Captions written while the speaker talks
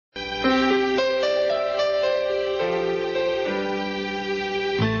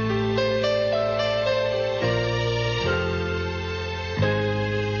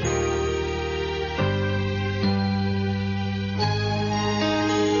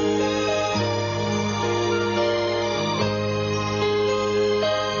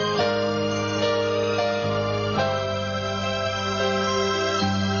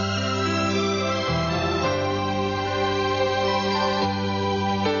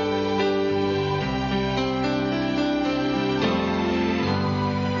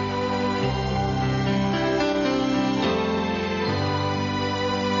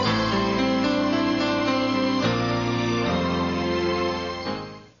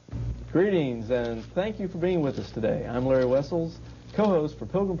Greetings, and thank you for being with us today. I'm Larry Wessels, co-host for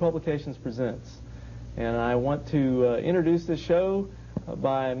Pilgrim Publications Presents. And I want to introduce this show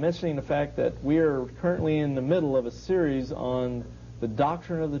by mentioning the fact that we are currently in the middle of a series on the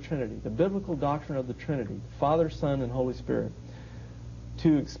doctrine of the Trinity, the biblical doctrine of the Trinity, Father, Son, and Holy Spirit.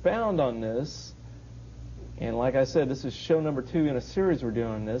 To expound on this, and like I said, this is show number 2 in a series we're doing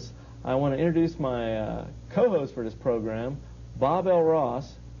on this, I want to introduce my co-host for this program, Bob L.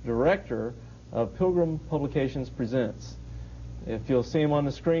 Ross, Director of Pilgrim Publications Presents. If you'll see him on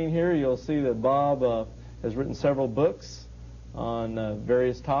the screen here, you'll see that Bob has written several books on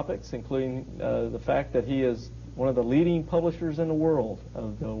various topics, including the fact that he is one of the leading publishers in the world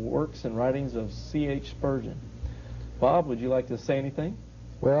of the works and writings of C.H. Spurgeon. Bob, would you like to say anything?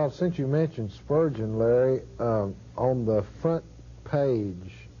 Well, since you mentioned Spurgeon, Larry, on the front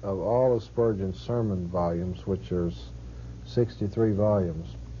page of all of Spurgeon's sermon volumes, which are 63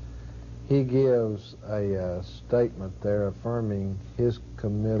 volumes, he gives a statement there affirming his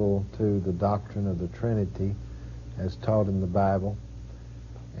committal to the doctrine of the Trinity as taught in the Bible.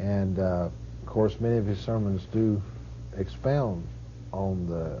 And, of course, many of his sermons do expound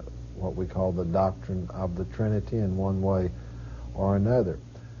on what we call the doctrine of the Trinity in one way or another.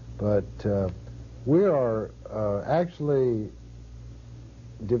 But we are actually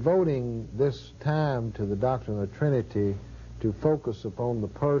devoting this time to the doctrine of the Trinity to focus upon the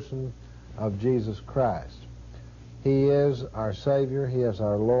person of Jesus Christ. He is our Savior, He is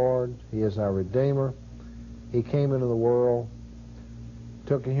our Lord, He is our Redeemer. He came into the world,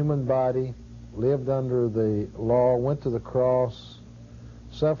 took a human body, lived under the law, went to the cross,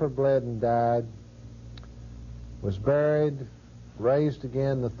 suffered, bled, and died, was buried, raised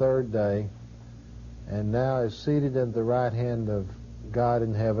again the third day, and now is seated at the right hand of God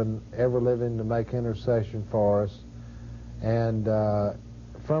in heaven, ever living to make intercession for us, and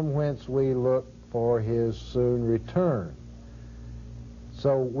from whence we look for His soon return.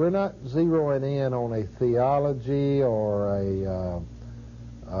 So we're not zeroing in on a theology or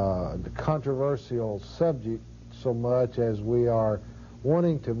a controversial subject so much as we are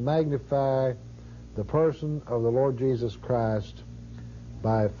wanting to magnify the person of the Lord Jesus Christ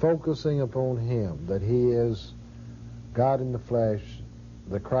by focusing upon Him, that He is God in the flesh,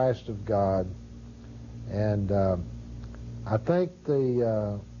 the Christ of God. And I think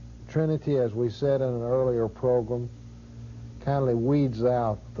the Trinity, as we said in an earlier program, kindly weeds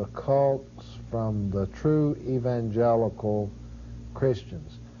out the cults from the true evangelical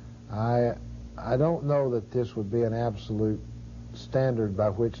Christians. I don't know that this would be an absolute standard by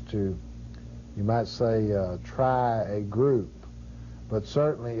which to, you might say, try a group. But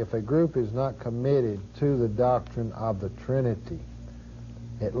certainly if a group is not committed to the doctrine of the Trinity,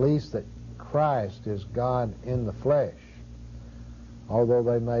 at least that Christ is God in the flesh, although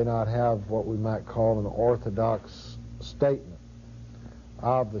they may not have what we might call an orthodox statement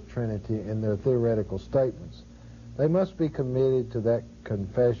of the Trinity in their theoretical statements, they must be committed to that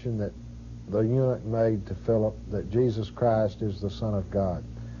confession that the eunuch made to Philip, that Jesus Christ is the Son of God,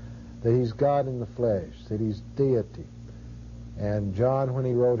 that He's God in the flesh, that He's deity. And John, when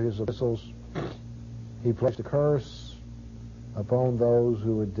he wrote his epistles, he placed a curse upon those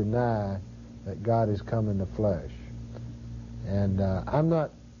who would deny that God has come in the flesh. And I'm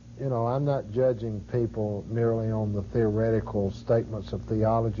not judging people merely on the theoretical statements of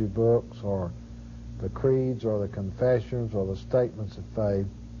theology books or the creeds or the confessions or the statements of faith.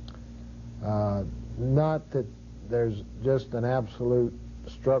 Not that there's just an absolute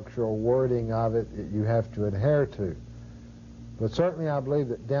structural wording of it that you have to adhere to. But certainly I believe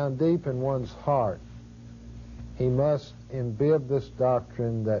that down deep in one's heart, he must imbibe this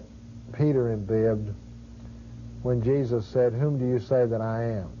doctrine that Peter imbibed when Jesus said, "Whom do you say that I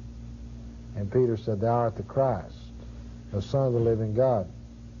am?" And Peter said, "Thou art the Christ, the Son of the living God."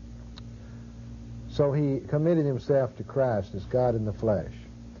 So he committed himself to Christ as God in the flesh.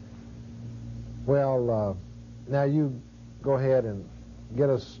 Well, now you go ahead and get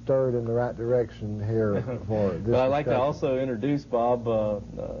us stirred in the right direction here for this Well, I'd like to discussion. also introduce Bob,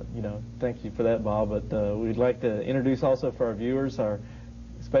 thank you for that, Bob, but we'd like to introduce also for our viewers our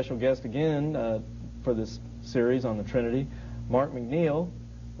special guest again for this series on the Trinity, Mark McNeil.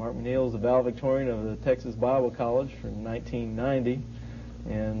 Mark McNeil is a valedictorian of the Texas Bible College from 1990,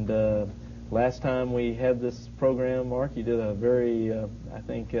 and last time we had this program, Mark, you did a very,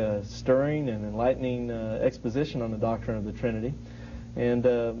 stirring and enlightening exposition on the doctrine of the Trinity. And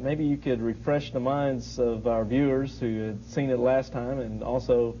maybe you could refresh the minds of our viewers who had seen it last time, and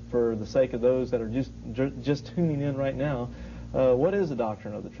also for the sake of those that are just tuning in right now, what is the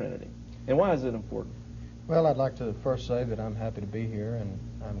doctrine of the Trinity, and why is it important? Well, I'd like to first say that I'm happy to be here, and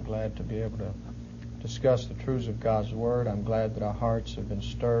I'm glad to be able to discuss the truths of God's Word. I'm glad that our hearts have been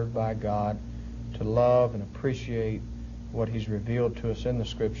stirred by God to love and appreciate what He's revealed to us in the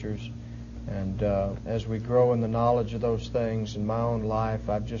Scriptures. And as we grow in the knowledge of those things in my own life,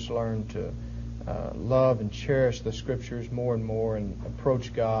 I've just learned to love and cherish the Scriptures more and more and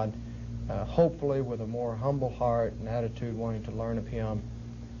approach God hopefully with a more humble heart and attitude, wanting to learn of Him.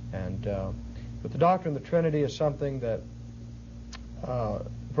 And but the doctrine of the Trinity is something that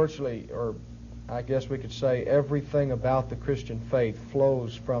virtually, or I guess we could say everything about the Christian faith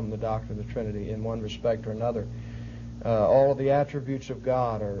flows from the doctrine of the Trinity in one respect or another. All of the attributes of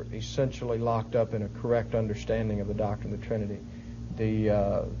God are essentially locked up in a correct understanding of the doctrine of the Trinity.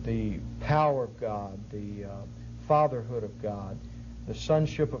 The power of God, the fatherhood of God, the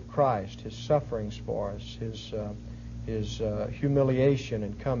sonship of Christ, His sufferings for us, His humiliation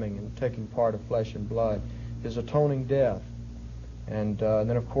in coming and taking part of flesh and blood, His atoning death, and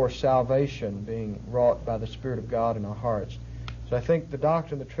then, of course, salvation being wrought by the Spirit of God in our hearts. So I think the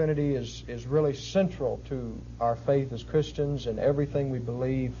doctrine of the Trinity is really central to our faith as Christians, and everything we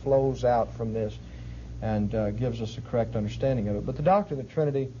believe flows out from this and gives us a correct understanding of it. But the doctrine of the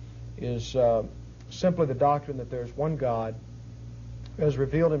Trinity is simply the doctrine that there's one God who has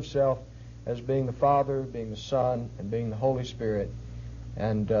revealed Himself as being the Father, being the Son, and being the Holy Spirit,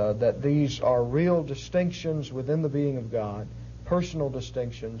 and that these are real distinctions within the being of God, personal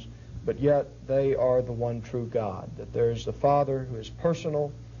distinctions, but yet they are the one true God. That there's the Father who is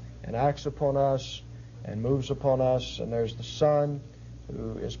personal and acts upon us and moves upon us, and there's the Son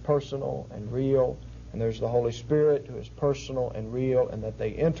who is personal and real, and there's the Holy Spirit who is personal and real, and that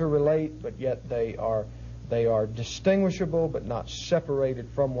they interrelate, but yet they are distinguishable but not separated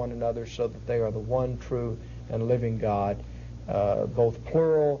from one another, so that they are the one true and living God, both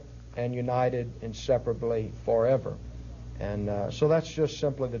plural and united inseparably forever. And so that's just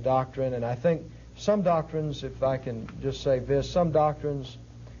simply the doctrine. And I think some doctrines, if I can just say this, some doctrines,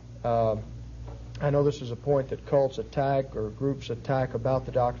 I know this is a point that cults attack or groups attack about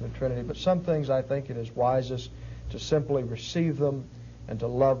the doctrine of the Trinity, but some things I think it is wisest to simply receive them and to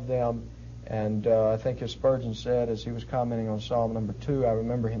love them. And I think as Spurgeon said, as he was commenting on Psalm number 2, I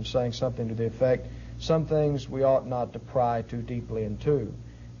remember him saying something to the effect, some things we ought not to pry too deeply into,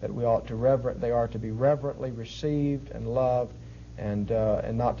 that we ought to they are to be reverently received and loved, and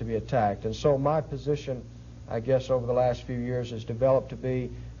not to be attacked. And so my position, I guess, over the last few years has developed to be,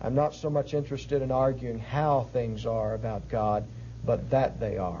 I'm not so much interested in arguing how things are about God, but that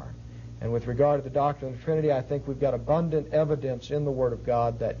they are. And with regard to the doctrine of the Trinity, I think we've got abundant evidence in the Word of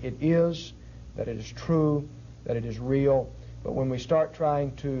God that it is true, that it is real. But when we start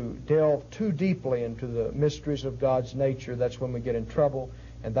trying to delve too deeply into the mysteries of God's nature, that's when we get in trouble.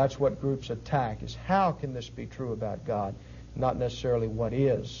 And that's what groups attack, is how can this be true about God, not necessarily what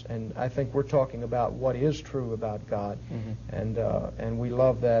is. And I think we're talking about what is true about God, and we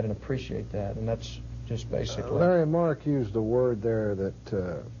love that and appreciate that, and that's just basically... Larry, Mark used a word there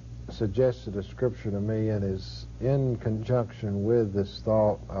that suggested a scripture to me and is in conjunction with this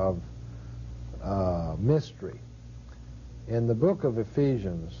thought of mystery. In the book of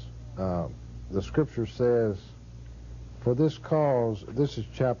Ephesians, the scripture says, for this cause, this is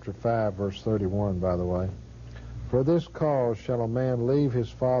chapter 5, verse 31, by the way. For this cause shall a man leave his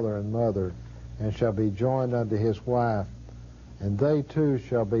father and mother, and shall be joined unto his wife, and they two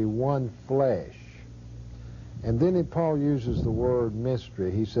shall be one flesh. And then Paul uses the word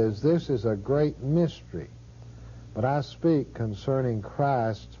mystery. He says, this is a great mystery, but I speak concerning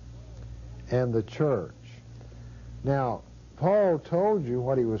Christ and the church. Now, Paul told you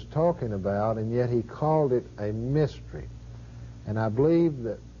what he was talking about, and yet he called it a mystery. And I believe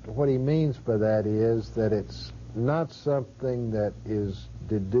that what he means by that is that it's not something that is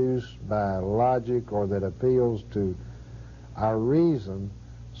deduced by logic or that appeals to our reason,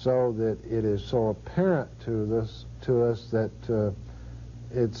 so that it is so apparent to us that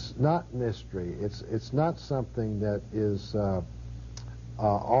it's not mystery. It's not something that is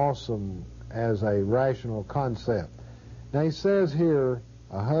awesome as a rational concept. Now he says here,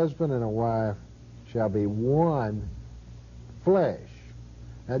 a husband and a wife shall be one flesh.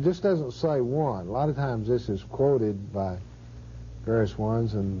 Now it just doesn't say one. A lot of times this is quoted by various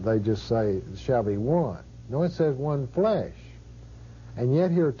ones and they just say it shall be one. No, it says one flesh. And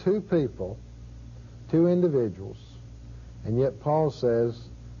yet here are two people, two individuals, and yet Paul says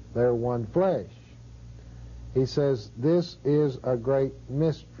they're one flesh. He says this is a great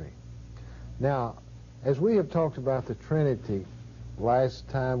mystery. Now, as we have talked about the Trinity, last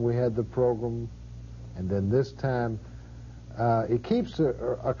time we had the program, and then this time, it keeps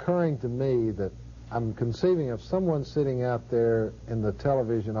occurring to me that I'm conceiving of someone sitting out there in the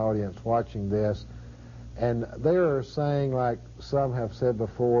television audience watching this, and they are saying, like some have said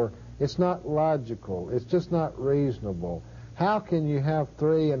before, it's not logical, it's just not reasonable. How can you have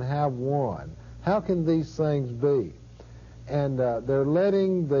three and have one? How can these things be? And they're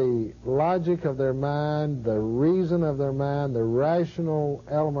letting the logic of their mind, the reason of their mind, the rational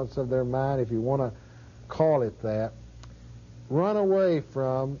elements of their mind, if you want to call it that, run away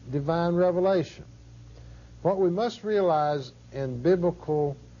from divine revelation. What we must realize in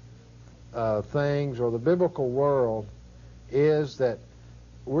biblical things, or the biblical world, is that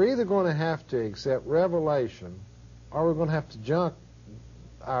we're either going to have to accept revelation, or we're going to have to junk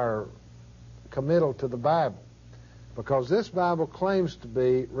our committal to the Bible, because this Bible claims to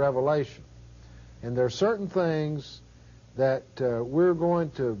be revelation. And there are certain things that we're going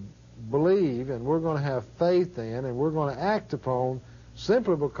to believe and we're going to have faith in and we're going to act upon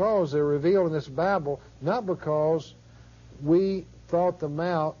simply because they're revealed in this Bible, not because we thought them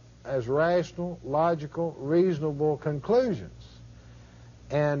out as rational, logical, reasonable conclusions.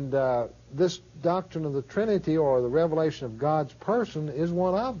 And this doctrine of the Trinity, or the revelation of God's person, is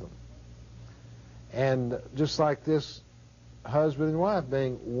one of them. And just like this husband and wife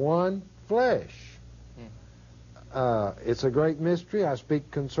being one flesh, it's a great mystery. I speak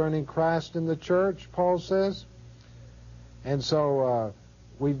concerning Christ in the church, Paul says. And so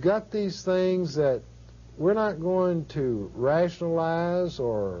we've got these things that we're not going to rationalize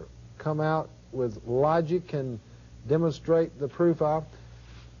or come out with logic and demonstrate the proof of.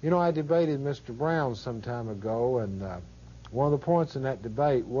 You know, I debated Mr. Brown some time ago, and one of the points in that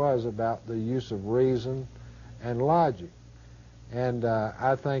debate was about the use of reason and logic. And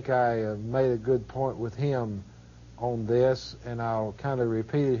I think I made a good point with him on this, and I'll kind of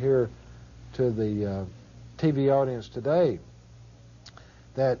repeat it here to the TV audience today,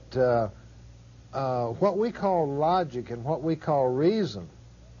 that what we call logic and what we call reason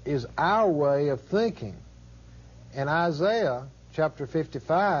is our way of thinking. In Isaiah chapter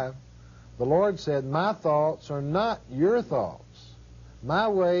 55, the Lord said, "My thoughts are not your thoughts. My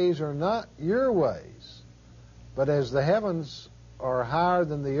ways are not your ways. But as the heavens are higher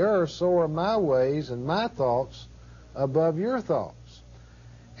than the earth, so are my ways and my thoughts above your thoughts."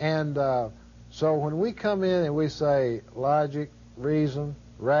 And so when we come in and we say logic, reason,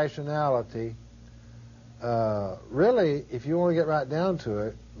 rationality, really, if you want to get right down to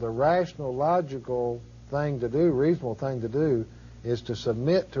it, the rational, logical thing to do, reasonable thing to do, is to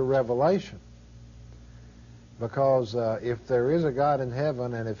submit to revelation. Because if there is a God in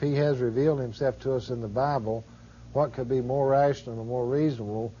heaven, and if He has revealed Himself to us in the Bible, what could be more rational and more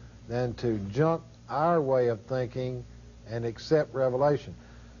reasonable than to junk our way of thinking and accept revelation?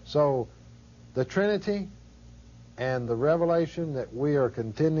 So the Trinity and the revelation that we are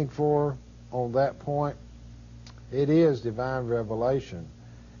contending for on that point, it is divine revelation.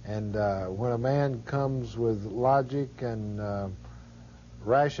 And when a man comes with logic and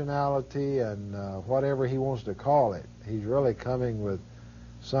rationality and whatever he wants to call it, he's really coming with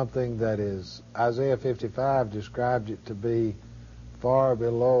something that is, Isaiah 55 described it to be far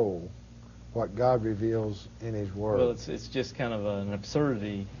below what God reveals in His Word. Well, it's just kind of an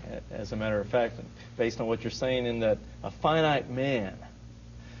absurdity, as a matter of fact, based on what you're saying, in that a finite man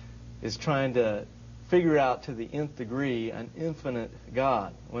is trying to figure out to the nth degree an infinite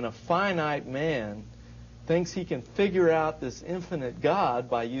God. When a finite man thinks he can figure out this infinite God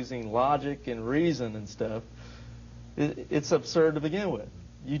by using logic and reason and stuff, it's absurd to begin with.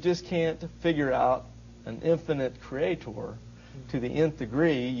 You just can't figure out an infinite creator to the nth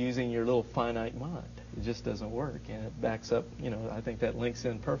degree using your little finite mind. It just doesn't work, and it backs up, I think that links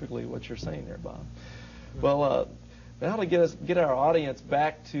in perfectly what you're saying there, Bob. Well, now to get our audience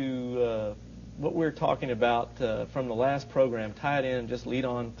back to what we were talking about from the last program, tie it in and just lead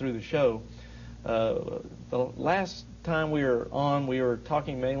on through the show. The last time we were on, we were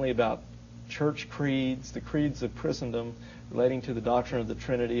talking mainly about church creeds, the creeds of Christendom, relating to the doctrine of the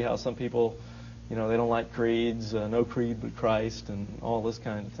Trinity, how some people, they don't like creeds, no creed but Christ, and all this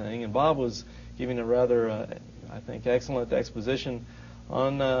kind of thing. And Bob was giving a rather, I think, excellent exposition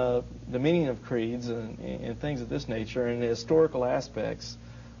on the meaning of creeds and things of this nature, and the historical aspects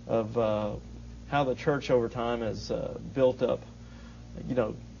of how the church over time has built up,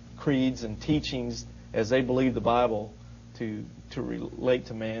 creeds and teachings as they believe the Bible to relate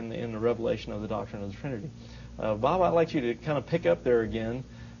to man in the revelation of the doctrine of the Trinity. Bob, I'd like you to kind of pick up there again.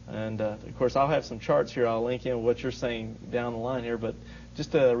 And, of course, I'll have some charts here. I'll link in what you're saying down the line here. But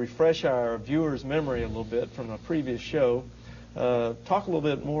just to refresh our viewers' memory a little bit from a previous show, talk a little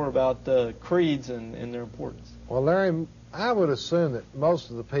bit more about creeds and their importance. Well, Larry, I would assume that most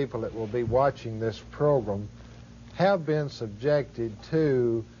of the people that will be watching this program have been subjected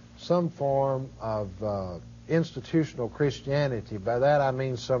to some form of institutional Christianity. By that I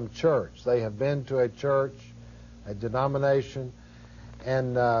mean some church. They have been to a church, a denomination,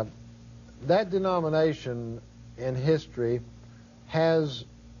 and that denomination in history has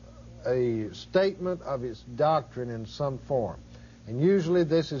a statement of its doctrine in some form. And usually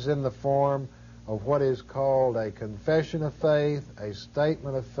this is in the form of what is called a confession of faith, a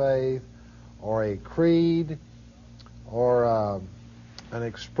statement of faith, or a creed, or an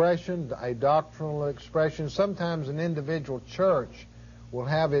expression, a doctrinal expression. Sometimes an individual church will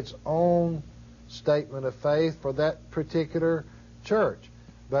have its own statement of faith for that particular church.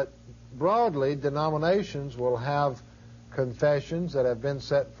 But broadly, denominations will have confessions that have been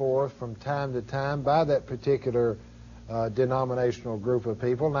set forth from time to time by that particular denominational group of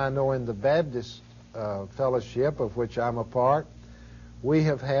people. And I know in the Baptist fellowship, of which I'm a part, we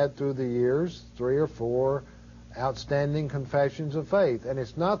have had through the years 3 or 4 outstanding confessions of faith. And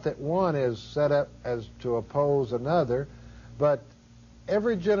it's not that one is set up as to oppose another, but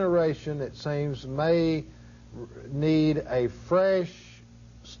every generation, it seems, may need a fresh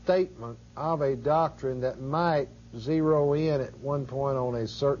statement of a doctrine that might zero in at one point on a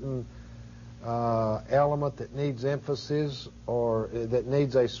certain element that needs emphasis, or that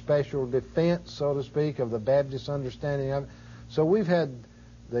needs a special defense, so to speak, of the Baptist understanding of it. So we've had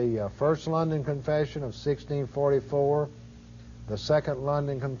the First London Confession of 1644, the Second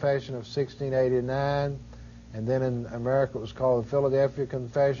London Confession of 1689, and then in America it was called the Philadelphia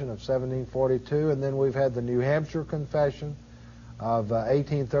Confession of 1742, and then we've had the New Hampshire Confession of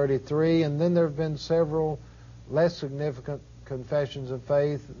 1833, and then there have been several less significant confessions of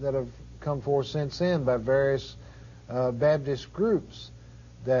faith that have come forth since then by various Baptist groups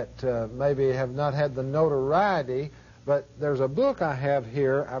that maybe have not had the notoriety. But there's a book I have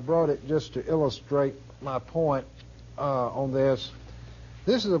here. I brought it just to illustrate my point on this.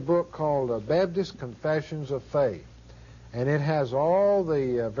 This is a book called Baptist Confessions of Faith, and it has all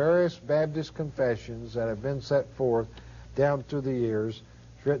the various Baptist confessions that have been set forth down through the years.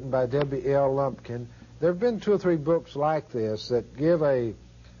 It's written by W.L. Lumpkin. There have been 2 or 3 books like this that give a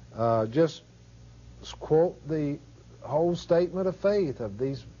just quote the whole statement of faith of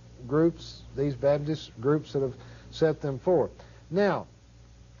these groups, these Baptist groups that have set them forth. Now,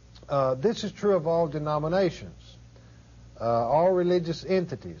 this is true of all denominations, all religious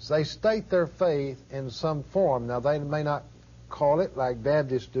entities. They state their faith in some form. Now, they may not call it, like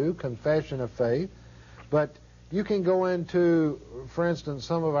Baptists do, confession of faith, but you can go into, for instance,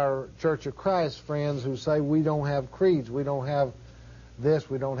 some of our Church of Christ friends who say we don't have creeds, we don't have this,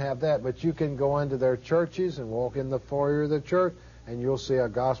 we don't have that, but you can go into their churches and walk in the foyer of the church and you'll see a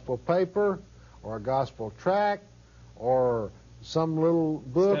gospel paper or a gospel tract or some little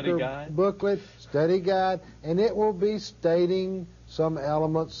book study or guide. Booklet, study guide, and it will be stating some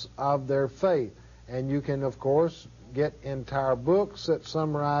elements of their faith. And you can, of course, get entire books that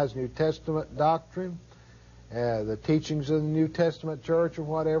summarize New Testament doctrine, the teachings of the New Testament church or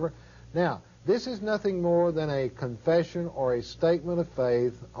whatever. Now, this is nothing more than a confession or a statement of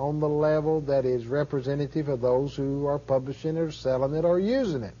faith on the level that is representative of those who are publishing it or selling it or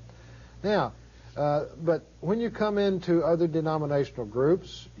using it. Now, but when you come into other denominational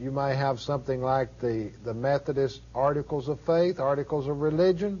groups, you may have something like the Methodist Articles of Faith, Articles of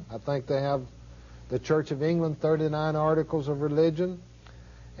Religion. I think they have the Church of England 39 Articles of Religion.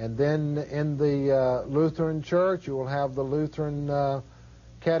 And then in the Lutheran Church, you will have the Lutheran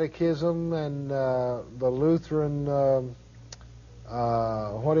Catechism and the Lutheran,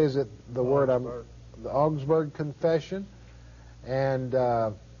 what is it, the word, the Augsburg Confession. And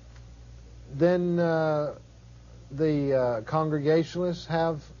then the Congregationalists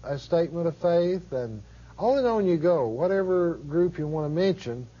have a statement of faith, and on and on you go. Whatever group you want to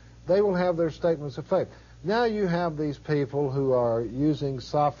mention, they will have their statements of faith. Now you have these people who are using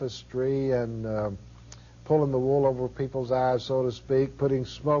sophistry and pulling the wool over people's eyes, so to speak, putting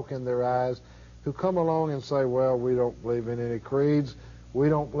smoke in their eyes, who come along and say, well, we don't believe in any creeds, we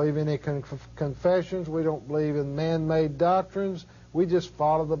don't believe in any confessions, we don't believe in man-made doctrines, we just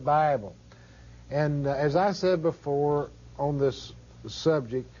follow the Bible. And as I said before on this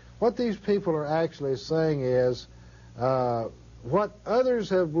subject, what these people are actually saying is what others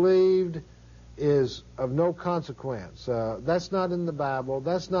have believed is of no consequence. That's not in the Bible.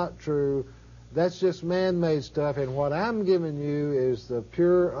 That's not true. That's just man-made stuff. And what I'm giving you is the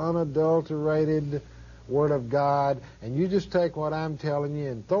pure, unadulterated Word of God. And you just take what I'm telling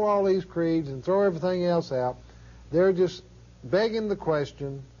you and throw all these creeds and throw everything else out. They're just begging the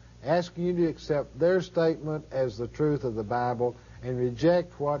question, asking you to accept their statement as the truth of the Bible and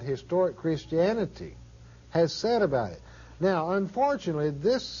reject what historic Christianity has said about it. Now, unfortunately,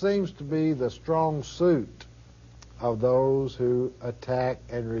 this seems to be the strong suit of those who attack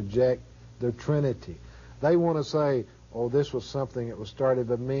and reject the Trinity. They want to say, oh, this was something that was started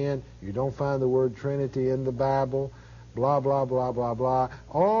by men. You don't find the word Trinity in the Bible. Blah, blah, blah, blah, blah.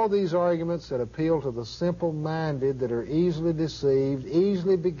 All these arguments that appeal to the simple-minded, that are easily deceived,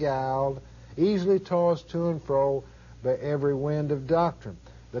 easily beguiled, easily tossed to and fro by every wind of doctrine.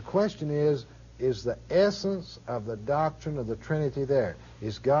 The question is the essence of the doctrine of the Trinity there?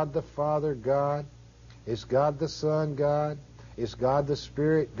 Is God the Father God? Is God the Son God? Is God the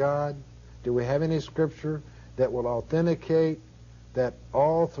Spirit God? Do we have any scripture that will authenticate that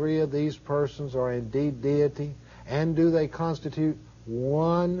all three of these persons are indeed deity? And do they constitute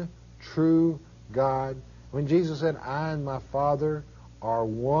one true God? When Jesus said, I and my Father are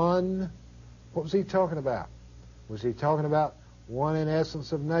one, what was he talking about? Was he talking about one in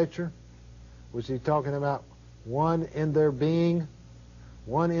essence of nature? Was he talking about one in their being?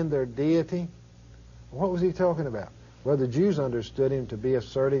 One in their deity? What was he talking about? Well, the Jews understood him to be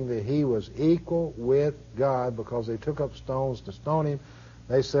asserting that he was equal with God because they took up stones to stone him.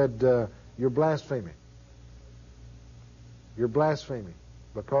 They said, you're blaspheming. You're blaspheming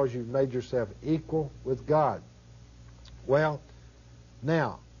because you've made yourself equal with God. Well,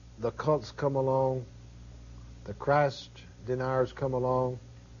 now, the cults come along, the Christ deniers come along,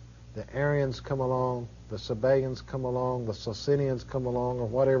 the Arians come along, the Sabellians come along, the Socinians come along, or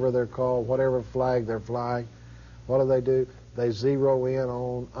whatever they're called, whatever flag they're flying. What do? They zero in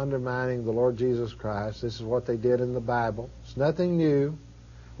on undermining the Lord Jesus Christ. This is what they did in the Bible. It's nothing new.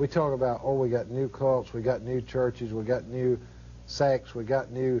 We talk about, we got new cults, we got new churches, we got new sects, we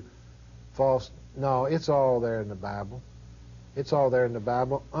got new false... No, it's all there in the Bible. It's all there in the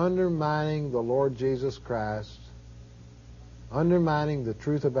Bible. Undermining the Lord Jesus Christ, undermining the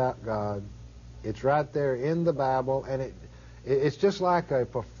truth about God. It's right there in the Bible, and it's just like a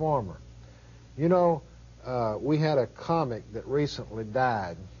performer. You know, we had a comic that recently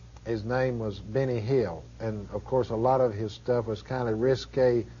died. His name was Benny Hill, and of course a lot of his stuff was kind of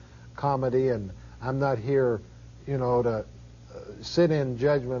risque comedy, and I'm not here, to sit in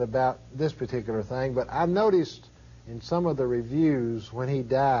judgment about this particular thing, but I noticed in some of the reviews when he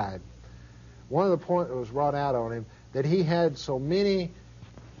died, one of the points that was brought out on him, that he had so many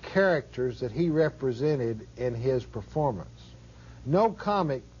characters that he represented in his performance. No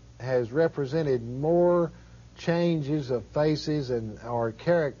comic has represented more changes of faces or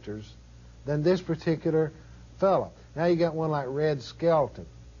characters than this particular fellow. Now you got one like Red Skelton,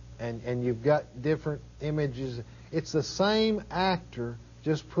 and you've got different images. It's the same actor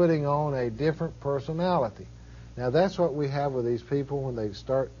just putting on a different personality. Now that's what we have with these people when they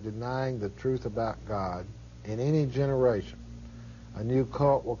start denying the truth about God in any generation. A new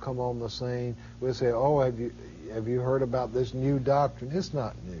cult will come on the scene. We'll say, have you heard about this new doctrine? It's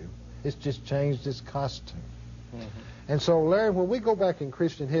not new. It's just changed its costume. Mm-hmm. And so, Larry, when we go back in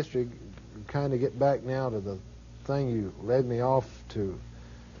Christian history, kind of get back now to the thing you led me off to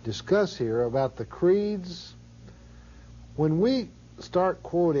discuss here about the creeds. When we start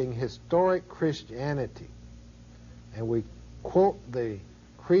quoting historic Christianity, and we quote the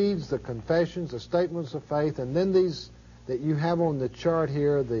creeds, the confessions, the statements of faith, and then these that you have on the chart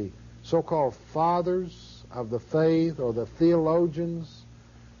here, the so-called fathers of the faith or the theologians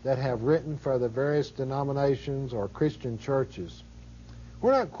that have written for the various denominations or Christian churches.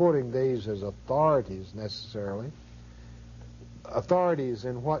 We're not quoting these as authorities necessarily. Authorities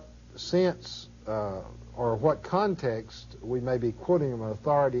in what sense or what context we may be quoting them, an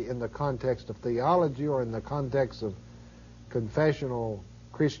authority in the context of theology or in the context of confessional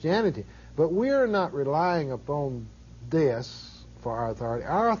Christianity. But we're not relying upon this for our authority.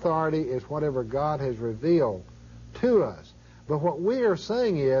 Our authority is whatever God has revealed to us. But what we are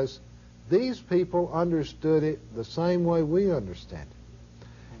saying is these people understood it the same way we understand it.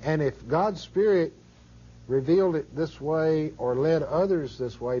 And if God's Spirit revealed it this way or led others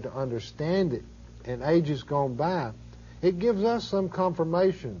this way to understand it in ages gone by, it gives us some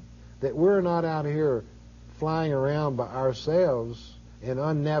confirmation that we're not out here flying around by ourselves in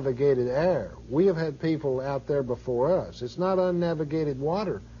unnavigated air. We have had people out there before us. It's not unnavigated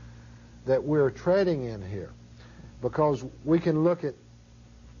water that we're treading in here, because we can look at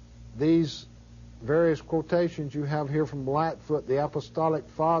these various quotations you have here from Lightfoot, the Apostolic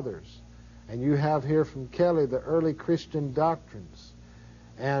Fathers, and you have here from Kelly, the early Christian doctrines,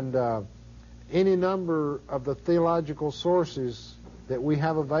 and any number of the theological sources that we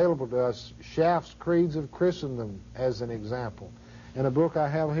have available to us, Schaff's Creeds of Christendom as an example. In a book I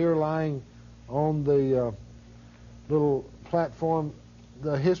have here lying on the little platform,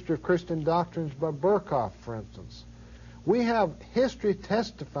 The History of Christian Doctrines by Burkhoff, for instance. We have history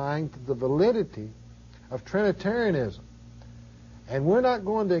testifying to the validity of Trinitarianism. And we're not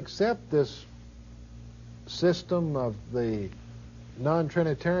going to accept this system of the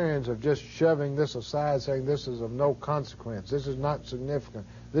non-Trinitarians of just shoving this aside, saying this is of no consequence, this is not significant,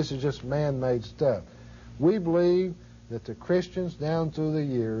 this is just man-made stuff. We believe that the Christians down through the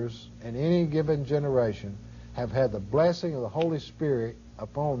years in any given generation have had the blessing of the Holy Spirit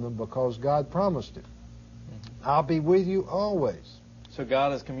upon them because God promised it. I'll be with you always. So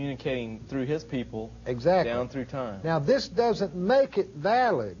God is communicating through His people down through time. Now, this doesn't make it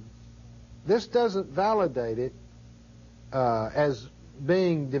valid. This doesn't validate it as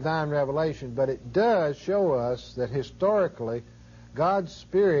being divine revelation, but it does show us that historically God's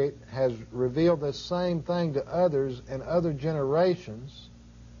Spirit has revealed the same thing to others in other generations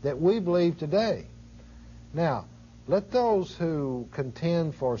that we believe today. Now, let those who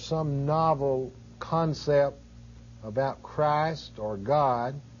contend for some novel concept about Christ or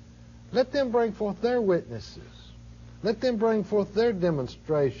God, let them bring forth their witnesses. Let them bring forth their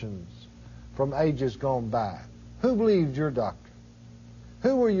demonstrations from ages gone by. Who believed your doctrine?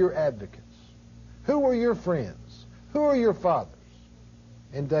 Who were your advocates? Who were your friends? Who are your fathers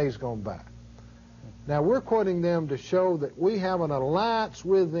in days gone by? Now, we're quoting them to show that we have an alliance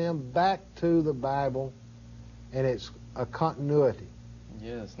with them back to the Bible, and it's a continuity.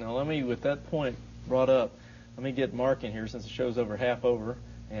 Yes. Now, let me, with that point brought up, let me get Mark in here since the show's over half over,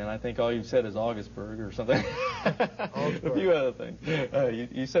 and I think all you've said is Augsburg or something. A few other things.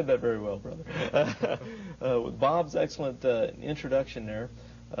 You said that very well, brother. With Bob's excellent introduction there,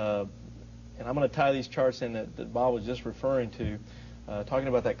 and I'm going to tie these charts in that Bob was just referring to, talking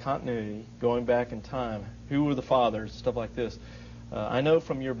about that continuity, going back in time, who were the fathers, stuff like this. I know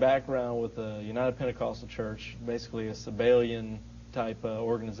from your background with the United Pentecostal Church, basically a Sabellian type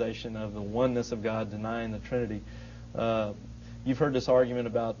organization of the oneness of God, denying the Trinity. You've heard this argument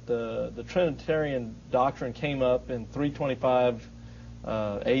about the Trinitarian doctrine came up in 325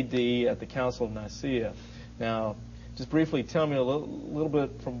 A.D. at the Council of Nicaea. Now, just briefly tell me a little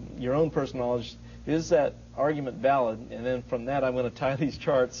bit from your own personal knowledge, is that argument valid? And then from that, I'm going to tie these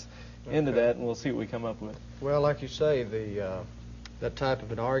charts into that, and we'll see what we come up with. Well, like you say, that type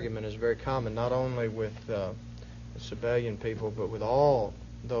of an argument is very common, not only with the Sabellian people, but with all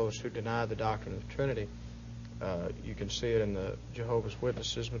those who deny the doctrine of the Trinity. You can see it in the Jehovah's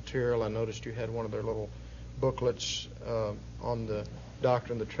Witnesses material. I noticed you had one of their little booklets on the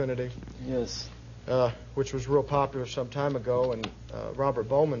doctrine of the Trinity. Yes. Which was real popular some time ago. And Robert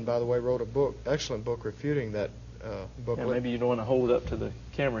Bowman, by the way, wrote a book, excellent book, refuting that booklet. Yeah, maybe you don't want to hold it up to the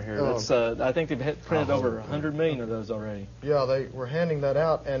camera here. I think they've printed over 100 million of those already. Yeah, they were handing that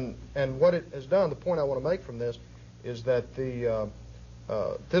out. And what it has done, the point I want to make from this, is that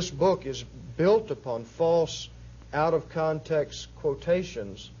this book is built upon false, out-of-context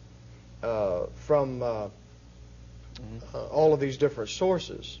quotations from all of these different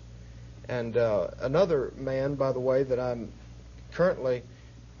sources. And another man, by the way, that I'm currently,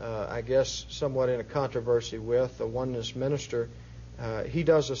 I guess, somewhat in a controversy with, a oneness minister, he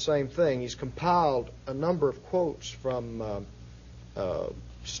does the same thing. He's compiled a number of quotes from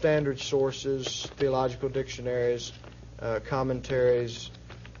standard sources, theological dictionaries, commentaries,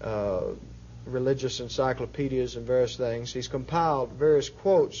 religious encyclopedias, and various things. He's compiled various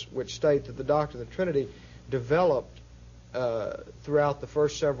quotes which state that the doctrine of the Trinity developed throughout the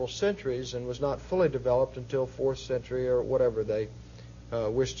first several centuries and was not fully developed until 4th century or whatever they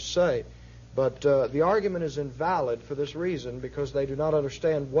wish to say. But the argument is invalid for this reason, because they do not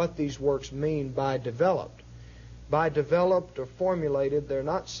understand what these works mean by developed. By developed or formulated, they're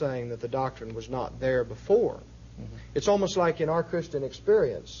not saying that the doctrine was not there before. It's almost like in our Christian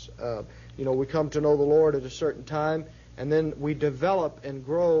experience. We come to know the Lord at a certain time, and then we develop and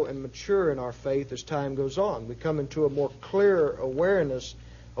grow and mature in our faith as time goes on. We come into a more clear awareness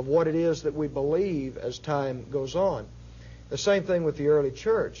of what it is that we believe as time goes on. The same thing with the early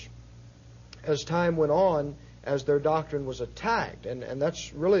church. As time went on, as their doctrine was attacked, and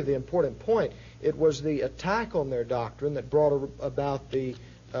that's really the important point, it was the attack on their doctrine that brought about the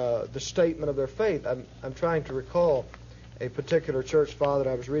statement of their faith. I'm trying to recall a particular church father that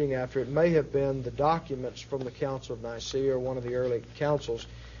I was reading after. It may have been the documents from the Council of Nicaea or one of the early councils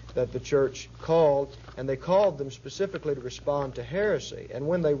that the church called, and they called them specifically to respond to heresy. And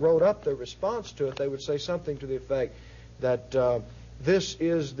when they wrote up their response to it, they would say something to the effect that this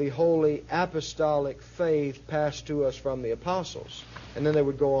is the holy apostolic faith passed to us from the apostles. And then they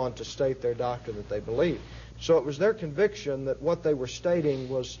would go on to state their doctrine that they believed. So it was their conviction that what they were stating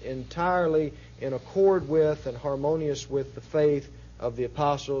was entirely in accord with and harmonious with the faith of the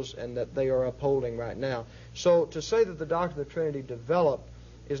apostles, and that they are upholding right now. So to say that the doctrine of the Trinity developed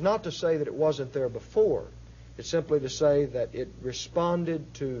is not to say that it wasn't there before. It's simply to say that it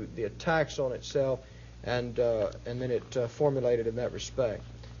responded to the attacks on itself, and then it formulated in that respect.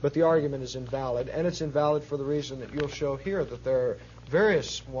 But the argument is invalid, and it's invalid for the reason that you'll show here, that there are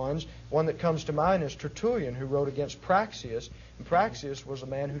various ones. One that comes to mind is Tertullian, who wrote against Praxeas. And Praxeas was a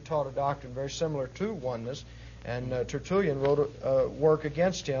man who taught a doctrine very similar to oneness, and Tertullian wrote a work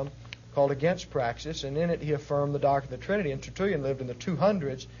against him called Against Praxeas, and in it he affirmed the doctrine of the Trinity. And Tertullian lived in the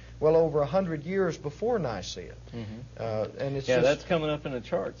 200s, well over 100 years before Nicaea. And it's that's coming up in the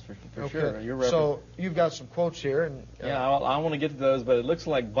charts for sure. You're so you've got some quotes here. And, I want to get to those, but it looks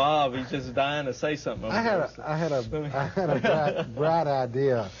like Bob, he's just dying to say something. I had a bright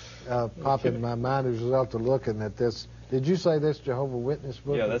idea pop in my mind as a result of looking at this. Did you say this Jehovah's Witness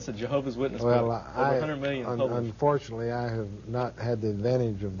book? Yeah, that's a Jehovah's Witness book. Over 100 million published. Unfortunately, I have not had the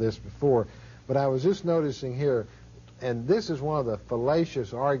advantage of this before, but I was just noticing here, and this is one of the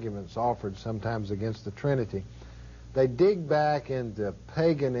fallacious arguments offered sometimes against the Trinity. They dig back into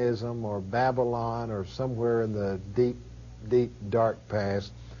paganism or Babylon or somewhere in the deep, deep, dark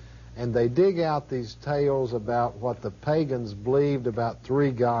past, and they dig out these tales about what the pagans believed about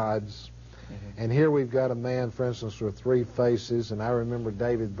three gods. And here we've got a man, for instance, with three faces, and I remember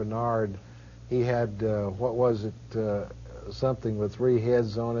David Bernard, he had, something with three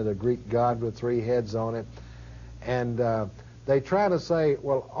heads on it, a Greek god with three heads on it. And they try to say,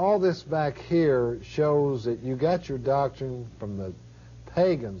 well, all this back here shows that you got your doctrine from the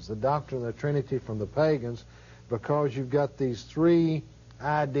pagans, the doctrine of the Trinity from the pagans, because you've got these three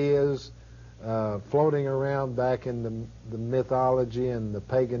ideas floating around back in the mythology and the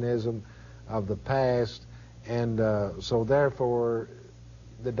paganism of the past, and so therefore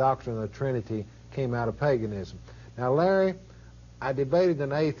the doctrine of the Trinity came out of paganism. Now, Larry, I debated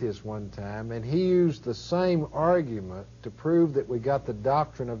an atheist one time, and he used the same argument to prove that we got the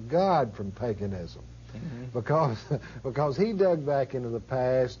doctrine of God from paganism, because he dug back into the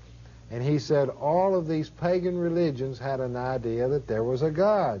past, and he said all of these pagan religions had an idea that there was a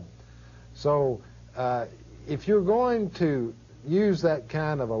God. So if you're going to use that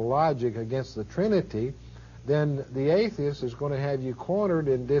kind of a logic against the Trinity, then the atheist is going to have you cornered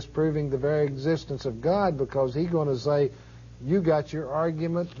in disproving the very existence of God, because he's going to say you got your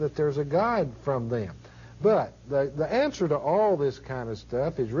argument that there's a God from them. But the answer to all this kind of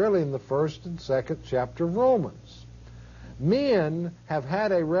stuff is really in the 1st and 2nd chapter of Romans. Men have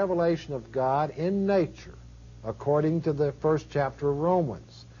had a revelation of God in nature, according to the 1st chapter of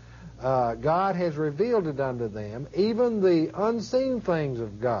Romans. God has revealed it unto them, even the unseen things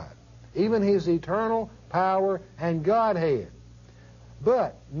of God, even His eternal power and Godhead.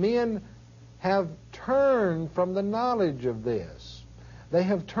 But men have turned from the knowledge of this. They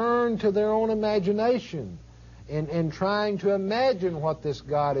have turned to their own imagination in trying to imagine what this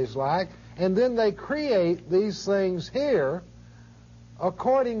God is like, and then they create these things here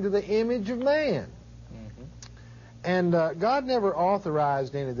according to the image of man. And God never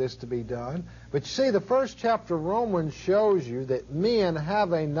authorized any of this to be done. But you see, the 1st chapter of Romans shows you that men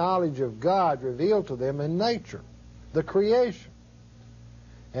have a knowledge of God revealed to them in nature, the creation.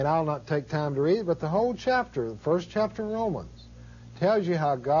 And I'll not take time to read it, but the whole chapter, the 1st chapter of Romans, tells you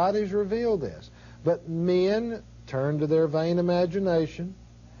how God has revealed this. But men turn to their vain imagination,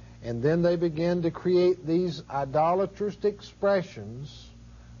 and then they begin to create these idolatrous expressions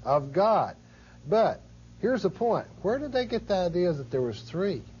of God. But here's the point. Where did they get the idea that there was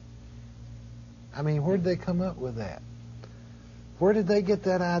three? I mean, where did they come up with that? Where did they get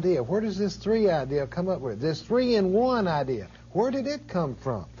that idea? Where does this three idea come up with? This 3-in-1 idea, where did it come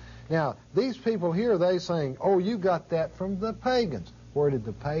from? Now, these people here, they're saying, oh, you got that from the pagans. Where did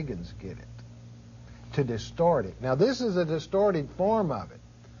the pagans get it? To distort it. Now, this is a distorted form of it.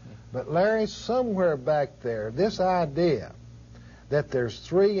 But Larry, somewhere back there, this idea that there's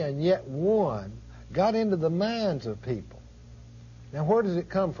three and yet one got into the minds of people. Now, where does it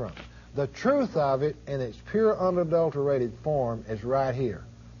come from? The truth of it in its pure, unadulterated form is right here.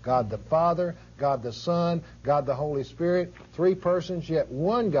 God the Father, God the Son, God the Holy Spirit, three persons, yet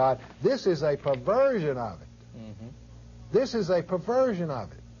one God. This is a perversion of it. This is a perversion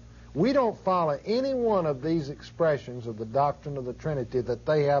of it. We don't follow any one of these expressions of the doctrine of the Trinity that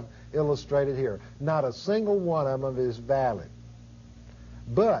they have illustrated here. Not a single one of them is valid.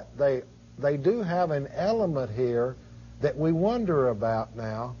 But they do have an element here that we wonder about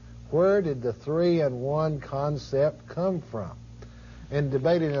now. Where did the 3-in-1 concept come from? In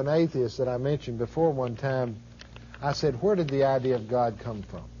debating an atheist that I mentioned before one time, I said, where did the idea of God come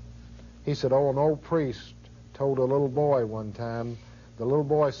from? He said, an old priest told a little boy one time. The little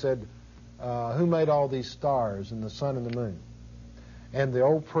boy said, who made all these stars and the sun and the moon? And the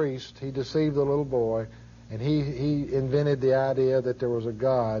old priest, he deceived the little boy, and he invented the idea that there was a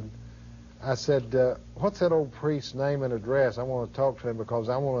God. I said, what's that old priest's name and address? I want to talk to him because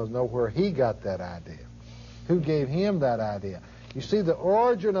I want to know where he got that idea. Who gave him that idea? You see, the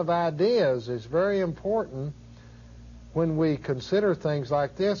origin of ideas is very important when we consider things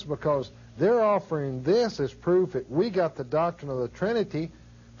like this, because they're offering this as proof that we got the doctrine of the Trinity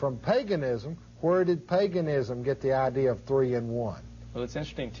from paganism. Where did paganism get the idea of 3 in 1? Well, it's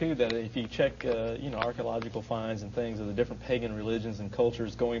interesting, too, that if you check archaeological finds and things of the different pagan religions and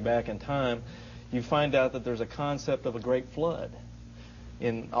cultures going back in time, you find out that there's a concept of a great flood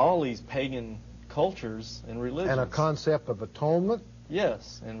in all these pagan cultures and religions. And a concept of atonement.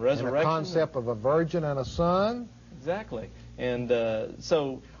 Yes, and resurrection. And a concept of a virgin and a son. Exactly. And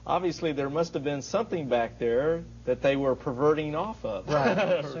so, obviously, there must have been something back there that they were perverting off of. Right.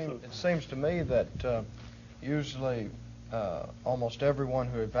 It seems to me that usually almost everyone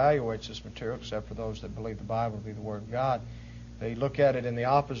who evaluates this material, except for those that believe the Bible to be the Word of God, they look at it in the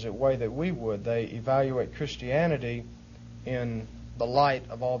opposite way that we would. They evaluate Christianity in the light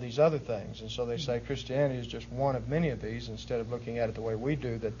of all these other things. And so they say Christianity is just one of many of these, instead of looking at it the way we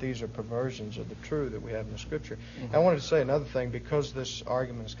do, that these are perversions of the truth that we have in the Scripture. Mm-hmm. I wanted to say another thing, because this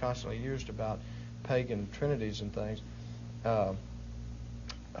argument is constantly used about pagan trinities and things.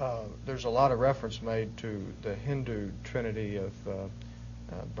 There's a lot of reference made to the Hindu trinity of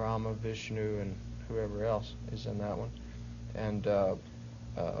Brahma, Vishnu, and whoever else is in that one. And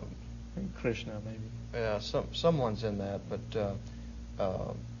Krishna, maybe. Yeah, someone's in that, but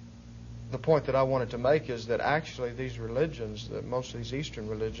the point that I wanted to make is that actually these religions, most of these Eastern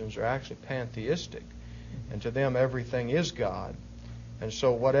religions, are actually pantheistic, and to them everything is God, and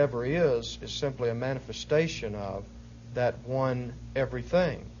so whatever is simply a manifestation of that one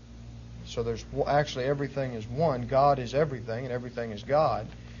everything. So there's actually everything is one. God is everything, and everything is God.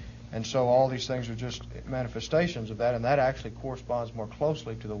 And so all these things are just manifestations of that, and that actually corresponds more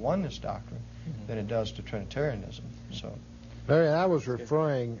closely to the oneness doctrine than it does to Trinitarianism. So, Larry, I was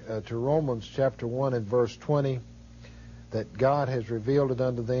referring to Romans chapter 1 and verse 20, that God has revealed it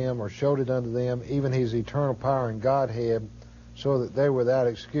unto them, or showed it unto them, even His eternal power and Godhead, so that they were without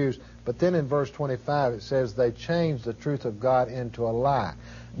excuse. But then in verse 25 it says they changed the truth of God into a lie.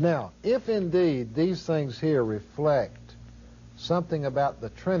 Now, if indeed these things here reflect something about the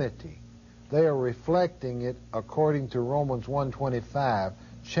Trinity, they are reflecting it according to Romans 1:25,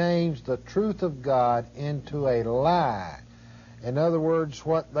 change the truth of God into a lie. In other words,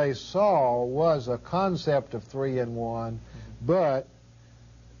 what they saw was a concept of 3 in 1, but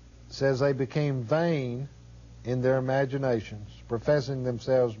it says they became vain in their imaginations, professing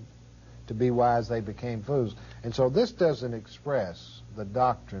themselves to be wise, they became fools. And so this doesn't express the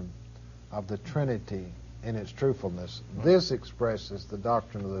doctrine of the Trinity in its truthfulness. This expresses the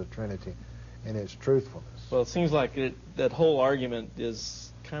doctrine of the Trinity in its truthfulness. Well, it seems like that whole argument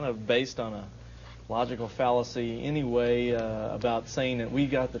is kind of based on a logical fallacy anyway, about saying that we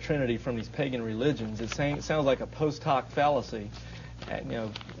got the Trinity from these pagan religions. It sounds like a post hoc fallacy,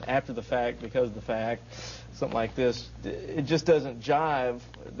 after the fact, because of the fact, something like this. It just doesn't jive,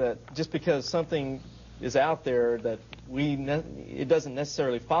 that just because something is out there that it doesn't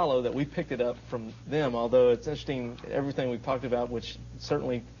necessarily follow that we picked it up from them, although it's interesting, everything we've talked about, which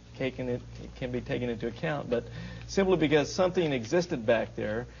certainly can be taken into account, but simply because something existed back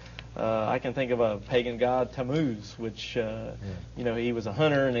there. I can think of a pagan god, Tammuz, which, he was a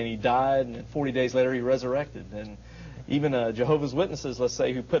hunter and then he died, and 40 days later he resurrected. And even Jehovah's Witnesses, let's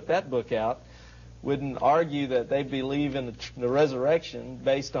say, who put that book out, wouldn't argue that they believe in the resurrection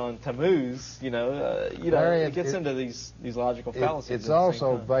based on Tammuz. It gets into these logical fallacies. It's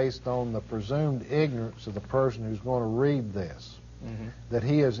also based on the presumed ignorance of the person who's going to read this. Mm-hmm. That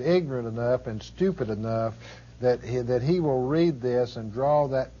he is ignorant enough and stupid enough that he will read this and draw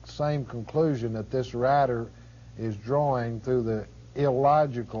that same conclusion that this writer is drawing through the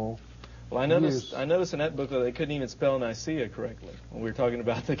illogical. Well, I noticed in that book that they couldn't even spell Nicaea correctly when we were talking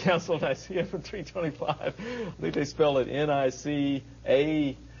about the Council of Nicaea from 325. I think they spelled it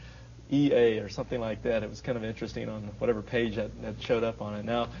Nicaea or something like that. It was kind of interesting on whatever page that showed up on it.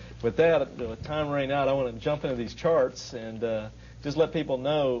 Now, with that, with time running out, I want to jump into these charts and just let people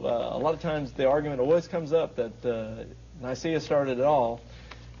know, a lot of times the argument always comes up that Nicaea started it all,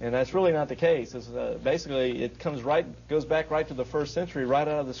 and that's really not the case. It's, basically, it goes back right to the first century, right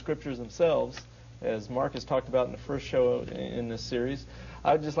out of the Scriptures themselves, as Mark has talked about in the first show in this series.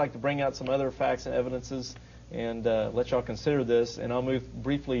 I would just like to bring out some other facts and evidences and let y'all consider this, and I'll move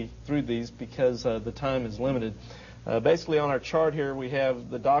briefly through these because the time is limited. Basically, on our chart here, we have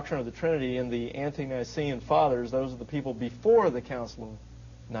the doctrine of the Trinity and the ante-Nicene fathers. Those are the people before the Council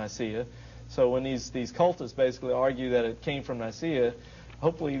of Nicaea. So when these cultists basically argue that it came from Nicaea,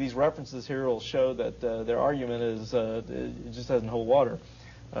 hopefully these references here will show that their argument is it just doesn't hold water.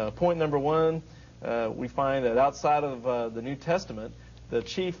 Point number one, we find that outside of the New Testament, the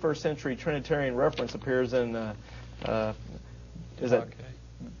chief first century Trinitarian reference appears in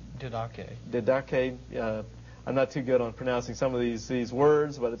Didache. I'm not too good on pronouncing some of these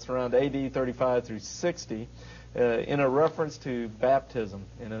words, but it's around AD 35 through 60 in a reference to baptism.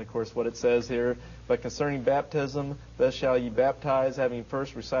 And then, of course, what it says here, but concerning baptism, thus shall ye baptize, having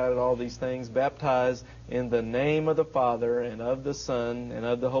first recited all these things, baptize in the name of the Father and of the Son and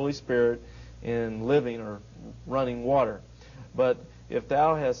of the Holy Spirit in living or running water. But if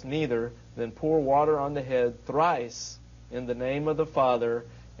thou hast neither, then pour water on the head thrice in the name of the Father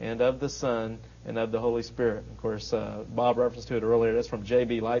and of the Son and of the Holy Spirit. Of course, Bob referenced to it earlier. That's from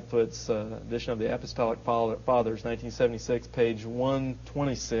J.B. Lightfoot's edition of the Apostolic Fathers, 1976, page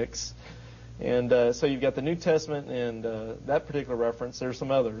 126. And so you've got the New Testament and that particular reference. There's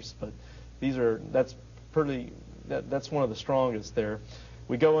some others, but that's one of the strongest there.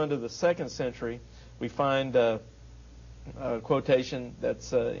 We go into the 2nd century. We find a quotation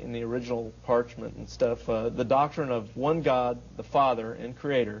that's in the original parchment and stuff. The doctrine of one God, the Father and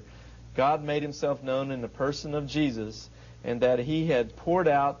Creator. God made himself known in the person of Jesus, and that he had poured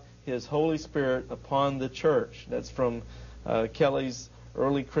out his Holy Spirit upon the church. That's from Kelly's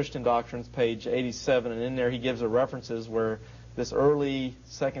Early Christian Doctrines, page 87, and in there he gives the references where this early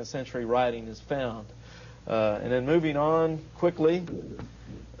 2nd century writing is found. And then moving on quickly,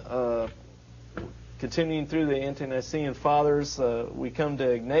 continuing through the ante-Nicene fathers, we come to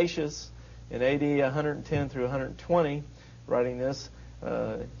Ignatius in AD 110 through 120, writing this.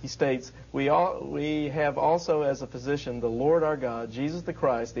 He states, we have also as a physician the Lord our God, Jesus the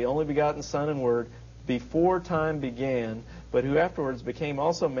Christ, the only begotten Son and Word, before time began, but who afterwards became